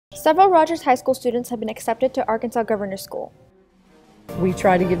Several Rogers High School students have been accepted to Arkansas Governor's School. We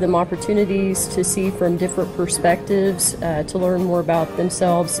try to give them opportunities to see from different perspectives, to learn more about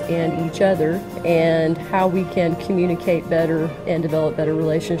themselves and each other, and how we can communicate better and develop better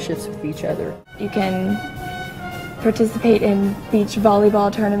relationships with each other. You can participate in beach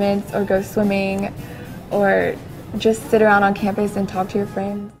volleyball tournaments or go swimming or just sit around on campus and talk to your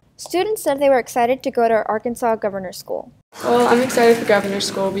friends. Students said they were excited to go to Arkansas Governor's School. Well, I'm excited for Governor's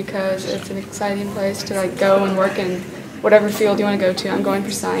School because it's an exciting place to go and work in whatever field you want to go to. I'm going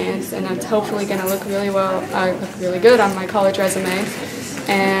for science, and it's hopefully going to look really good on my college resume.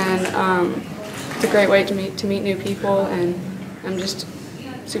 And it's a great way to meet new people, and I'm just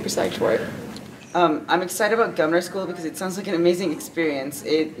super psyched for it. I'm excited about Governor's School because it sounds like an amazing experience.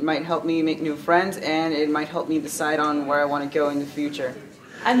 It might help me make new friends, and it might help me decide on where I want to go in the future.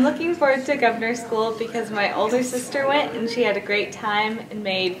 I'm looking forward to Governor's School because my older sister went and she had a great time and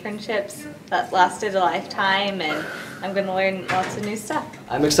made friendships that lasted a lifetime, and I'm going to learn lots of new stuff.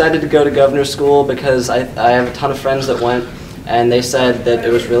 I'm excited to go to Governor's School because I have a ton of friends that went, and they said that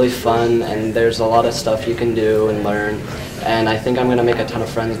it was really fun and there's a lot of stuff you can do and learn, and I think I'm going to make a ton of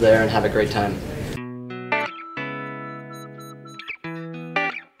friends there and have a great time.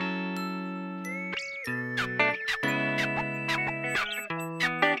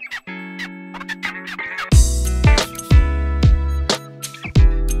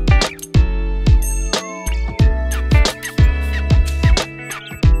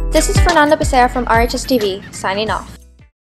 This is Fernanda Becerra from RHS TV, signing off.